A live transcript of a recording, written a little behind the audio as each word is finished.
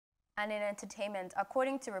And in entertainment,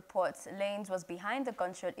 according to reports, Lanes was behind the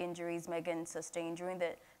gunshot injuries Megan sustained during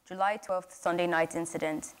the July 12th Sunday night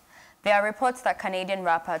incident. There are reports that Canadian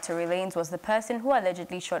rapper Tory Lanez was the person who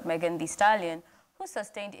allegedly shot Megan Thee Stallion, who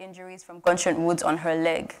sustained injuries from gunshot wounds on her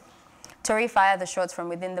leg. Tory fired the shots from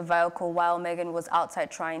within the vehicle while Megan was outside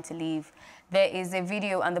trying to leave. There is a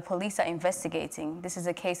video and the police are investigating. This is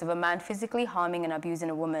a case of a man physically harming and abusing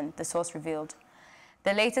a woman, the source revealed.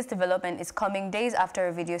 The latest development is coming days after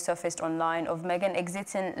a video surfaced online of Megan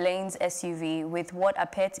exiting Lane's SUV with what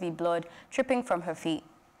appeared to be blood dripping from her feet.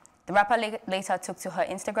 The rapper later took to her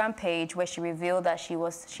Instagram page where she revealed that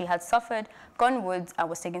she had suffered gun wounds and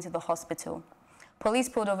was taken to the hospital. Police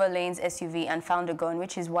pulled over Lane's SUV and found a gun,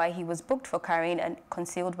 which is why he was booked for carrying a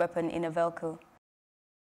concealed weapon in a vehicle.